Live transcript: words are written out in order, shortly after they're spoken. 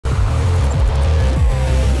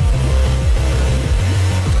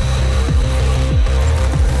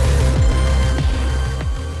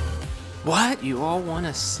What? You all want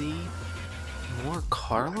to see more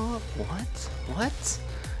Karlov? What?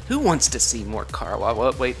 Who wants to see more Karlov?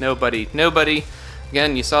 Well, wait, nobody.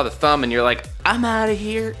 Again, you saw the thumb and you're like, I'm out of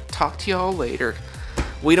here. Talk to y'all later.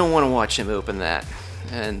 We don't want to watch him open that.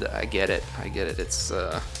 And I get it. It's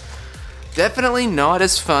definitely not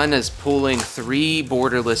as fun as pulling 3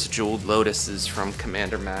 borderless jeweled lotuses from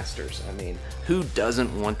Commander Masters. I mean, who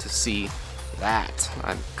doesn't want to see that?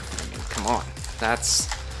 I mean, come on. That's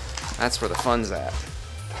where the fun's at.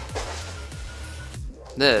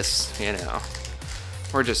 This, you know,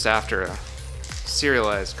 we're just after a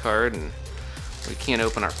serialized card and we can't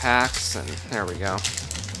open our packs, and there we go.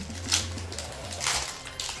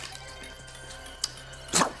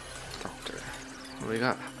 What do we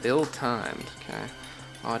got? Ill-timed, okay.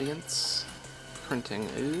 Audience, printing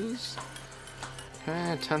ooze.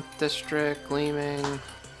 Okay, 10th District, Gleaming,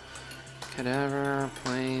 Cadaver,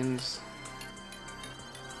 Plains.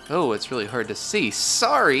 Oh, it's really hard to see.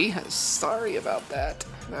 Sorry about that.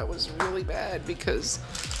 That was really bad because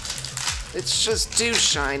it's just too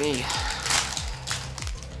shiny.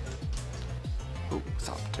 Oh,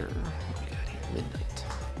 Thopter. What we got here? Midnight.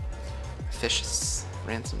 Fishes.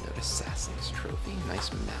 Ransom Note Assassin's Trophy.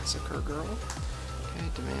 Nice Massacre Girl. Okay,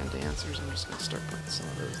 Demand Dancers. I'm just gonna start putting some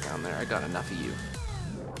of those down there. I got enough of you.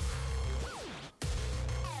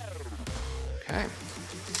 Okay.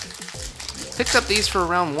 Picked up these for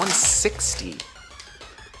around 160.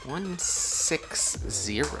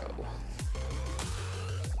 160.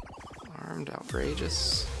 Armed,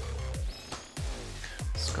 outrageous.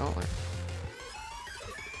 Scholar.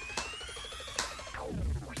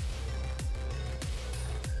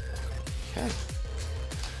 Okay.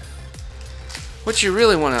 What you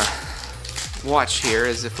really want to watch here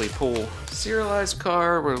is if we pull serialized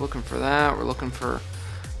card, we're looking for that. We're looking for,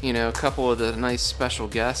 you know, a couple of the nice special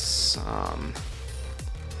guests.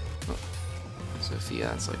 Sophia,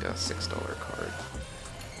 that's like a $6 card.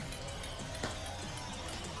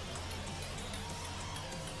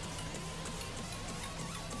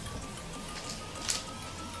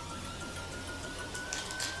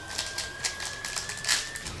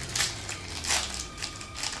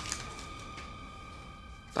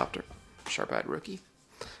 Thopter, Sharp-Eyed Rookie.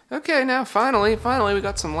 Okay, now finally we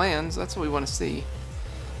got some lands. That's what we want to see.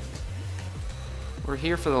 We're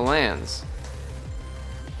here for the lands.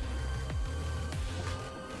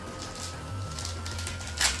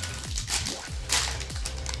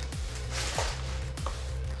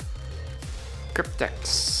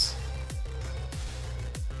 Cryptex.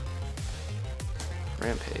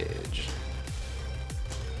 Rampage.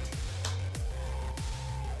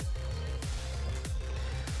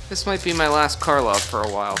 This might be my last Karlov for a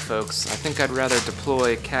while, folks. I think I'd rather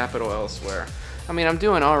deploy capital elsewhere. I mean, I'm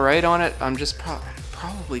doing alright on it. I'm just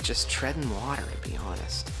probably just treading water, to be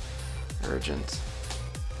honest. Urgent.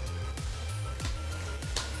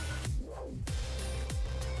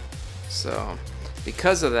 So,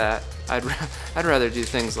 because of that, I'd rather do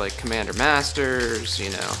things like Commander Masters, you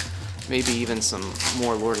know, maybe even some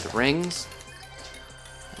more Lord of the Rings.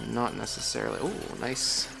 Not necessarily. Oh,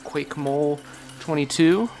 nice Quake Mole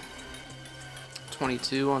 22.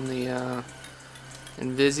 22 on the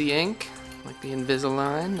Invisi ink, like the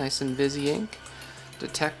Invisalign. Nice Invisi ink.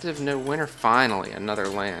 Detective, no winner. Finally, another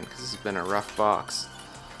land, because this has been a rough box.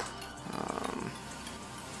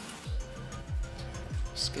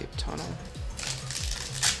 Escape Tunnel.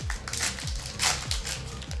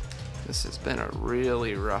 This has been a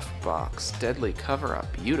really rough box. Deadly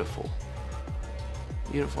Cover-Up. Beautiful.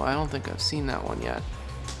 Beautiful. I don't think I've seen that one yet.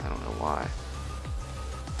 I don't know why.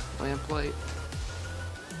 Lamplight.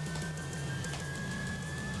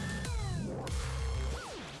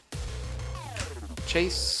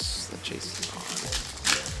 Chase. The chase is on.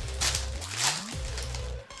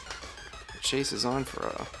 The chase is on for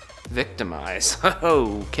a Victimize.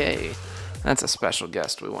 Okay. That's a special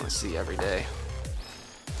guest we want to see every day.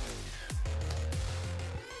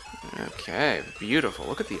 Okay, beautiful.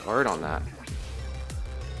 Look at the art on that.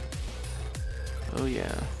 Oh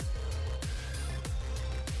yeah.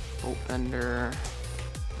 Boltbender.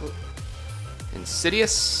 Oh.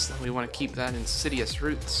 Insidious. We want to keep that Insidious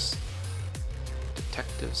Roots.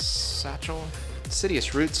 Detective Satchel.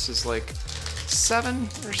 Insidious Roots is like 7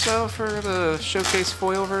 or so for the showcase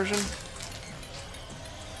foil version.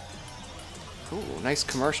 Ooh, nice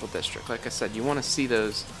commercial district. Like I said, you want to see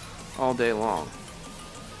those all day long.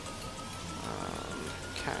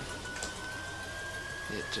 Okay.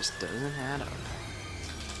 It just doesn't add up.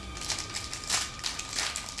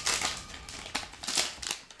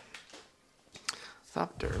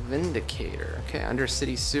 Thopter, Vindicator. Okay, Under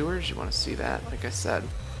City Sewers, you want to see that, like I said.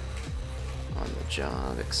 On the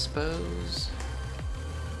job, expose.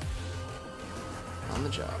 On the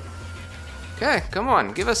job. Okay, come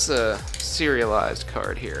on, give us a serialized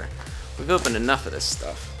card here. We've opened enough of this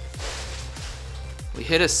stuff. We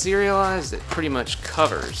hit a serialized, it pretty much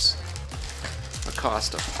covers the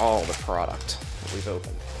cost of all the product that we've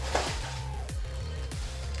opened.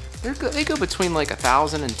 They go between like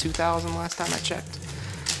 1,000 and 2,000 last time I checked.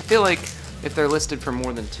 I feel like if they're listed for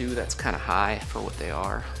more than 2, that's kind of high for what they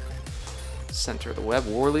are. Center of the Web,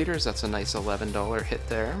 War Leaders, that's a nice $11 hit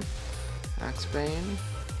there. Axebane.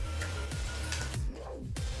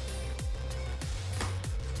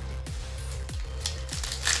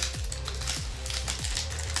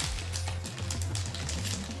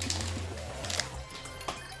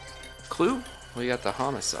 Clue? We got the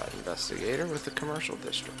Homicide Investigator with the Commercial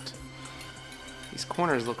District. These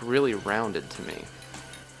corners look really rounded to me.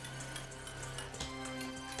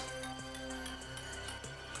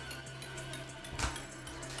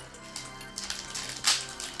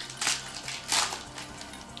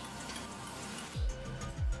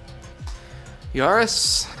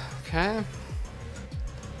 Yaris, okay.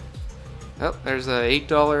 Oh, there's a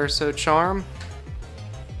 $8 or so charm.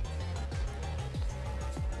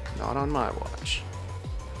 Not on my watch.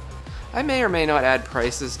 I may or may not add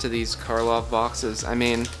prices to these Karlov boxes. I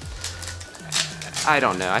mean, I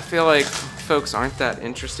don't know. I feel like folks aren't that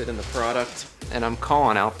interested in the product, and I'm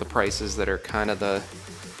calling out the prices that are kind of the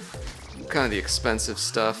expensive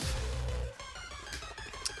stuff.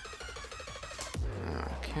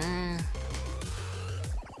 Okay.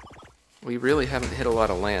 We really haven't hit a lot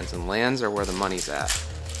of lands, and lands are where the money's at.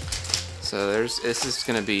 So this is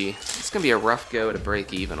gonna be a rough go to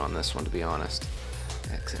break even on this one, to be honest.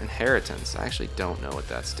 Inheritance, I actually don't know what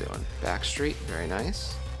that's doing. Backstreet, very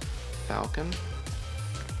nice. Falcon,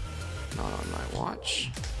 not on my watch.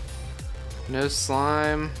 No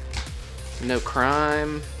slime, no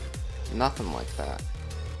crime, nothing like that.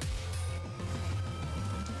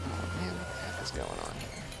 Oh man, what the heck is going on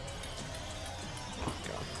here?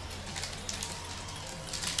 Go.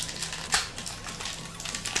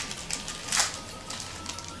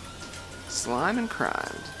 Slime and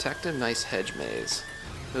crime, detective, nice hedge maze.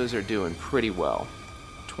 Those are doing pretty well.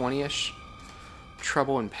 20-ish.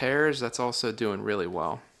 Trouble in pairs, that's also doing really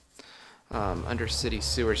well. Under city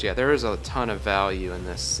sewers, yeah, there is a ton of value in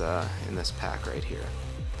this pack right here.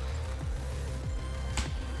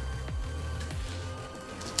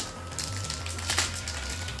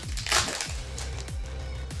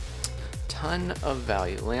 Ton of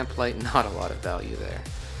value. Lamplight, not a lot of value there.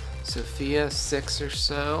 Sophia, 6 or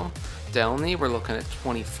so. Delny, we're looking at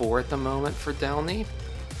 24 at the moment for Delny.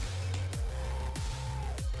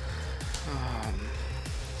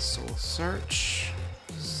 Soul Search,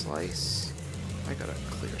 Slice. I gotta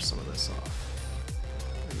clear some of this off.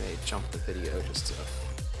 I may jump the video just to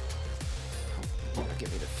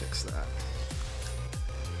get me to fix that.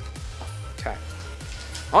 Okay,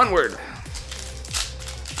 onward.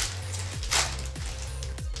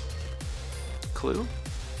 Clue.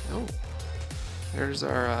 Oh, there's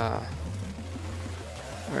our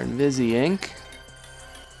Invisi ink.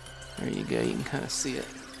 There you go. You can kind of see it.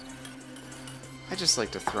 I just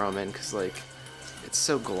like to throw them in because, like, it's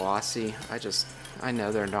so glossy. I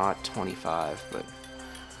know they're not 25, but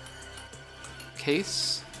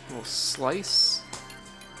case, little slice,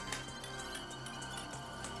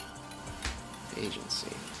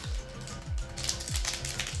 agency.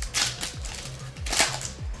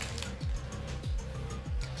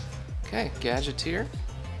 Okay, Gadgeteer,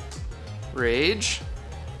 Rage,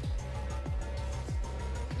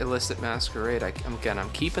 Illicit Masquerade. I'm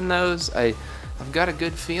keeping those. I've got a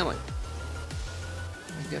good feeling.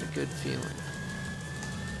 I've got a good feeling.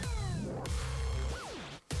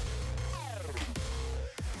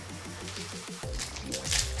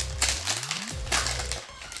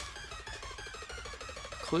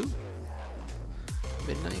 Clue.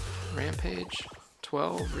 Midnight Rampage.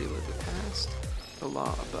 12. Relive the past. The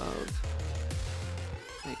law above.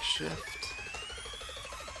 Makeshift.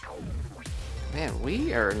 Man,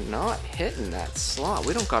 we are not hitting that slot.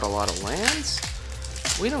 We don't got a lot of lands.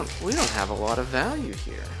 We don't have a lot of value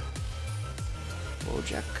here.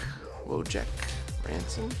 Wojek,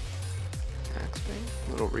 Ransom,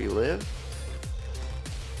 Axebane, little Relive.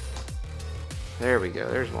 There we go,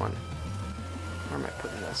 there's one. Where am I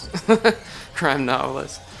putting this? Crime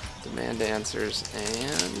Novelist, Demand Answers,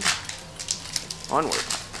 and onward.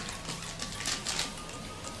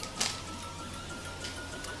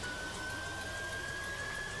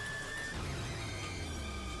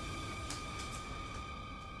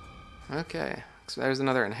 Okay, so there's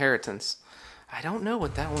another Inheritance. I don't know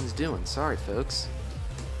what that one's doing. Sorry, folks.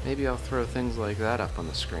 Maybe I'll throw things like that up on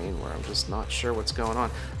the screen where I'm just not sure what's going on.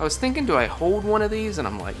 I was thinking, do I hold one of these? And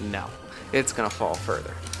I'm like, no, it's gonna fall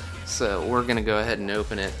further. So we're gonna go ahead and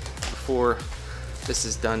open it before this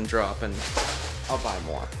is done dropping. I'll buy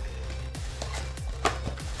more.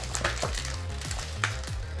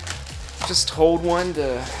 Just hold one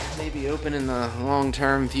to maybe open in the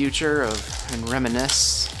long-term future and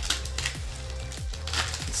reminisce.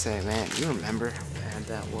 And say, man, you remember how bad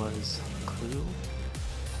that was? Clue?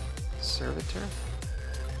 Servitor?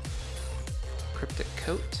 Cryptic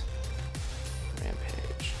Coat?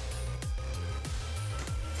 Rampage.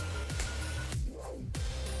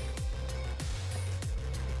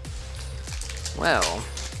 Well,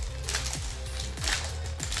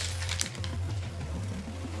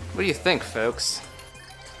 what do you think, folks?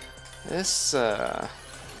 This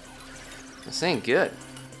ain't good.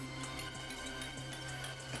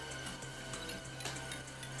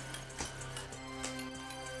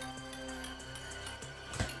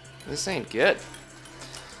 This ain't good.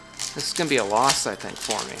 This is gonna be a loss, I think,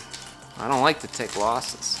 for me. I don't like to take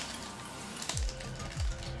losses.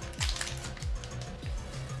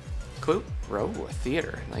 Clue? Row? A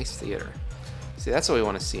theater. Nice theater. See, that's what we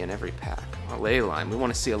want to see in every pack. A ley line. We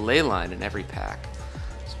want to see a ley line in every pack.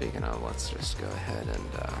 Speaking of, let's just go ahead and...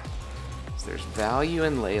 so there's value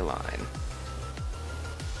in ley line.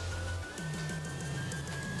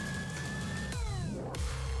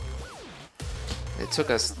 It took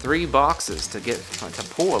us 3 boxes to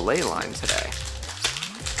pull a ley line today.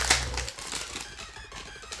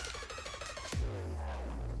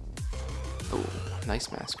 Oh,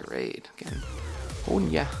 nice masquerade again. Oh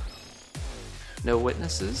yeah. No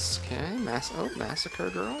witnesses. Okay, massacre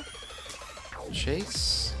girl.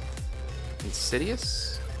 Chase.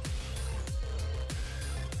 Insidious.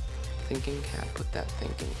 Thinking cat. Put that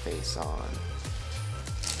thinking face on.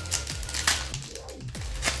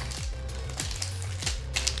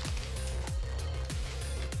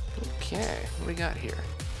 Okay, what do we got here?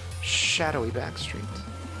 Shadowy Backstreet.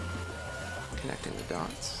 Connecting the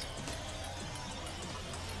dots.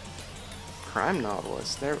 Crime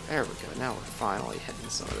novelist. There we go. Now we're finally hitting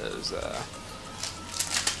some of those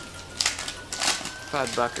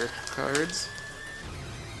 $5 cards.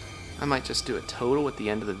 I might just do a total at the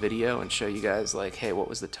end of the video and show you guys, like, hey, what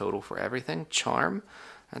was the total for everything? Charm.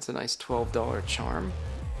 That's a nice $12 charm.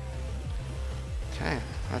 Okay,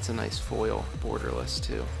 that's a nice foil borderless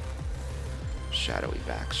too. Shadowy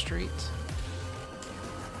Backstreet.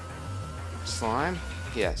 Slime.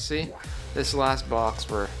 Yeah, see? This last box,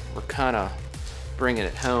 we're kind of bringing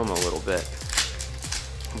it home a little bit.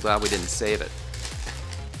 I'm glad we didn't save it.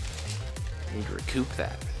 Need to recoup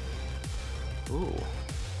that. Ooh.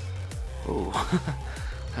 Ooh.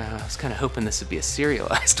 I was kind of hoping this would be a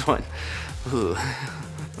serialized one. Ooh.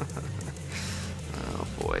 Oh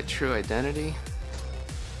boy, True Identity.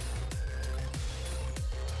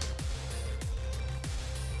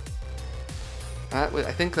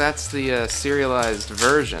 I think that's the serialized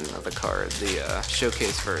version of the card, the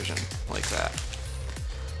showcase version, like that.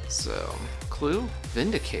 So, Clue?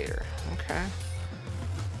 Vindicator. Okay.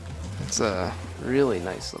 That's a really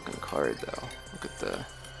nice looking card, though. Look at the,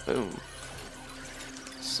 boom,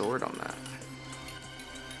 sword on that.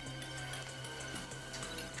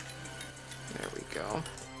 There we go.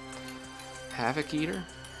 Havoc Eater.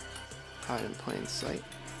 Hide in plain sight.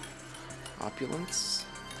 Opulence.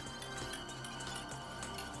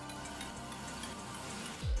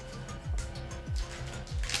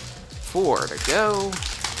 Four to go.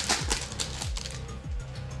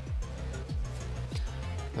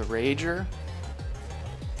 The Rager.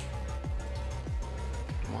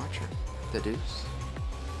 Watcher. The Deuce.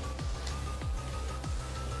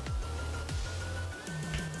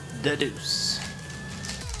 The Deuce.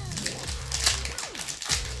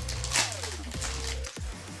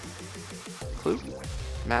 Clue.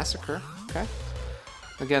 Massacre. Okay.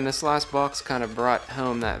 Again, this last box kind of brought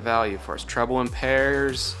home that value for us. Trouble in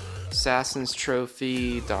Pairs. Assassin's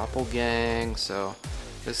Trophy, Doppelgang. So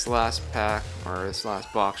this last pack, or this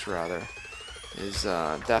last box rather, is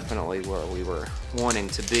definitely where we were wanting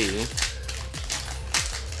to be.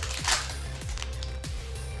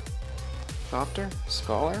 Copter,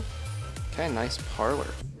 Scholar. Okay, nice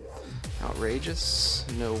Parlor. Outrageous,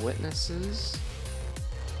 No Witnesses.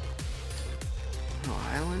 No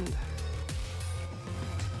Island.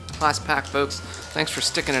 Last pack, folks. Thanks for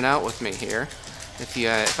sticking it out with me here.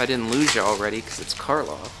 If I didn't lose you already, because it's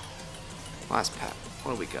Karlov. Last pack.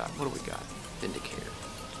 What do we got? What do we got? Vindicator.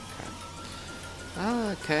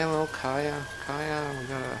 Okay. Okay, a little Kaya. Kaya, we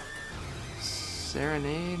got a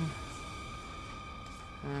Serenade.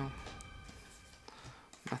 Well,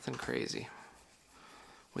 nothing crazy.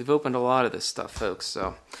 We've opened a lot of this stuff, folks,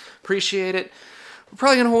 so appreciate it. We're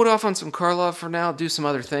probably going to hold off on some Karlov for now, do some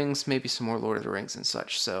other things, maybe some more Lord of the Rings and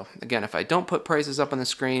such. So, again, if I don't put prices up on the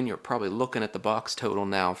screen, you're probably looking at the box total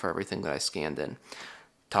now for everything that I scanned in.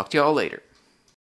 Talk to y'all later.